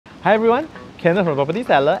Hi everyone, Kenneth from Property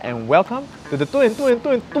Seller and welcome to the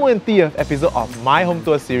 20th episode of my home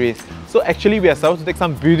tour series. So actually we are supposed to take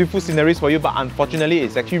some beautiful sceneries for you, but unfortunately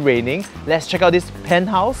it's actually raining. Let's check out this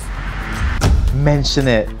penthouse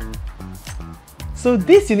maisonette. So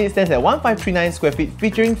this unit stands at 1539 square feet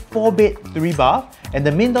featuring 4 bed, 3 bath, and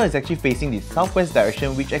the main door is actually facing the southwest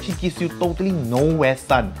direction, which actually gives you totally no west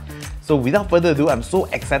sun. So without further ado, I'm so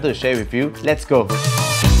excited to share with you. Let's go!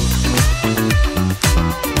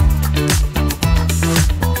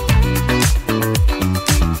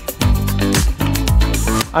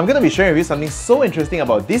 I'm going to be sharing with you something so interesting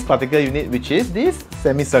about this particular unit, which is this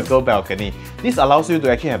semicircle balcony. This allows you to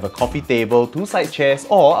actually have a coffee table, 2 side chairs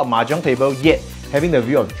or a mahjong table, yet having the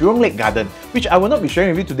view of Jurong Lake Garden, which I will not be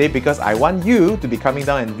sharing with you today because I want you to be coming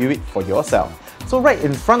down and view it for yourself. So right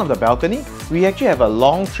in front of the balcony, we actually have a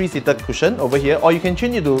long 3-seater cushion over here, or you can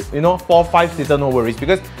change it to 4-5-seater, no worries,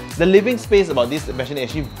 because the living space about this mansion is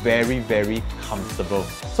actually very comfortable.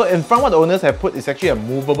 So in front, what the owners have put is actually a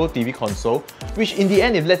movable TV console, which in the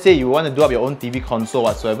end, if let's say you want to do up your own TV console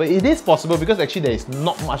whatsoever, it is possible because actually there is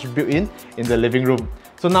not much built-in the living room.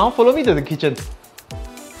 So now follow me to the kitchen.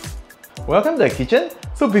 Welcome to the kitchen.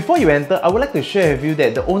 So before you enter, I would like to share with you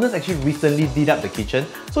that the owners actually recently did up the kitchen.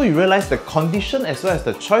 So you realize the condition as well as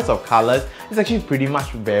the choice of colors is actually pretty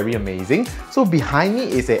much very amazing. So behind me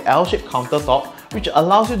is a L-shaped countertop, which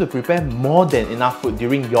allows you to prepare more than enough food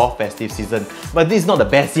during your festive season. But this is not the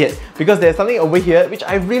best yet, because there's something over here which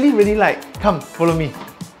I really like. Come, follow me.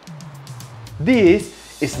 This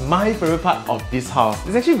is my favorite part of this house.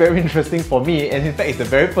 It's actually very interesting for me, and in fact it's the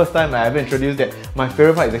very first time I ever introduced that my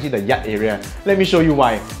favorite part is actually the yard area. Let me show you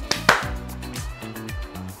why.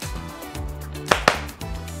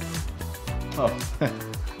 Oh.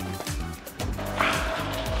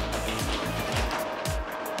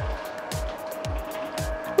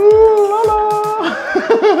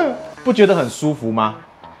 不觉得很舒服吗？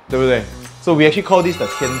对不对？ So we actually call this the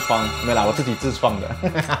天窗，没啦，我自己自创的。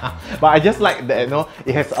But I just like that,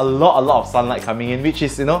 it has a lot of sunlight coming in, which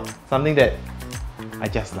is, something that I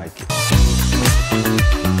just like it.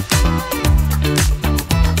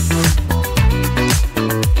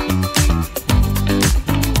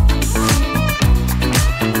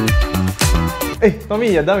 Hey,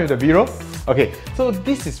 Tommy, you're done with the B-roll? Okay, so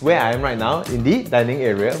this is where I am right now in the dining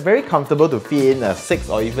area. Very comfortable to fit in a 6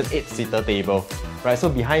 or even 8-seater table. Right, so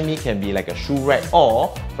behind me can be like a shoe rack,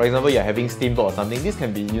 or for example you're having steamboat or something, this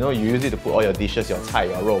can be, you use it to put all your dishes, your cai,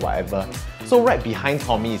 your roll, whatever. So right behind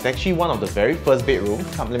Tommy is actually one of the very first bedroom.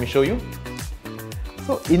 Come, let me show you.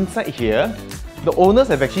 So inside here, the owners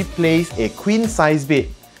have actually placed a queen size bed.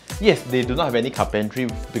 Yes, they do not have any carpentry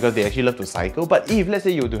because they actually love to cycle, but if let's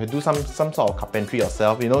say you do some sort of carpentry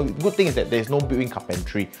yourself, good thing is that there's no built-in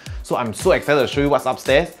carpentry. So I'm so excited to show you what's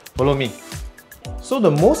upstairs. Follow me. So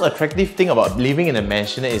the most attractive thing about living in a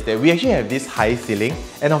mansionette is that we actually have this high ceiling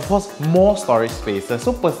and of course more storage spaces.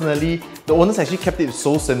 So personally, the owners actually kept it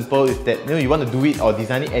so simple is that you want to do it or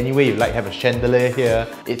design it any way you like, have a chandelier here,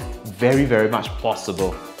 it's very much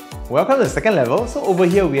possible. Welcome to the second level. So over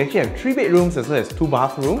here we actually have 3 bedrooms as well as 2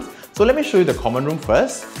 bathrooms. So let me show you the common room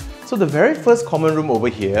first. So the very first common room over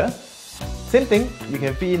here, same thing, you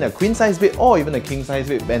can fit in a queen size bed or even a king size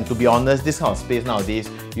bed, and to be honest, this kind of space nowadays,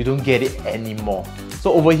 you don't get it anymore.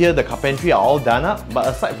 So over here, the carpentry are all done up, but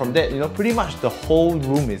aside from that, pretty much the whole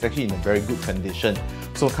room is actually in a very good condition.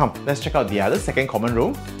 So come, let's check out the other second common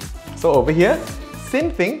room. So over here,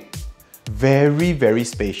 same thing, very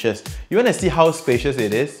spacious. You want to see how spacious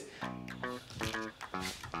it is?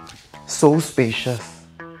 So spacious.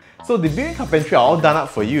 So the built-in carpentry are all done up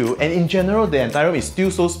for you, and in general the entire room is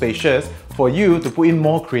still so spacious for you to put in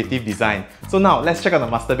more creative design. So now let's check out the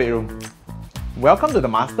master bedroom. Welcome to the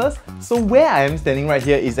masters. So where I am standing right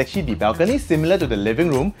here is actually the balcony, similar to the living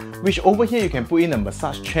room, which over here you can put in a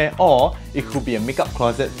massage chair or it could be a makeup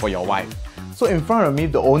closet for your wife. So in front of me,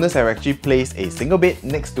 the owners have actually placed a single bed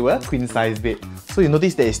next to a queen size bed. So you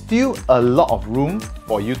notice there is still a lot of room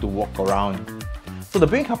for you to walk around. So the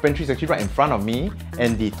built-in carpentry is actually right in front of me,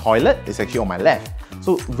 and the toilet is actually on my left.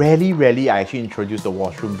 So rarely I actually introduce the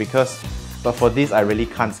washroom but for this I really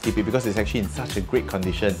can't skip it because it's actually in such a great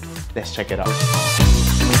condition. Let's check it out.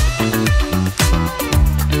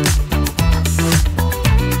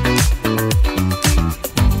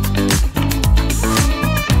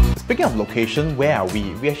 Speaking of location, where are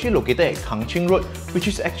we? We're actually located at Kang Ching Road, which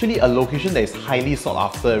is actually a location that is highly sought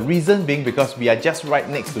after. Reason being because we are just right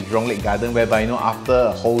next to Jurong Lake Garden, whereby after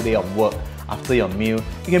a whole day of work, after your meal,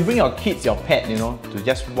 you can bring your kids, your pet, to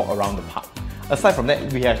just walk around the park. Aside from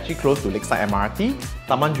that, we are actually close to Lakeside MRT,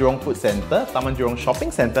 Taman Jurong Food Centre, Taman Jurong Shopping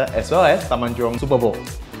Centre, as well as Taman Jurong Super Bowl.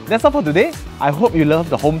 That's all for today. I hope you loved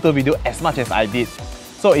the home tour video as much as I did.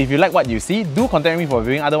 So if you like what you see, do contact me for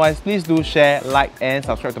viewing. Otherwise, please do share, like and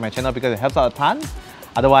subscribe to my channel because it helps out a ton.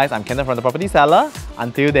 Otherwise, I'm Kenneth from The Property Seller.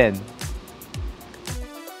 Until then,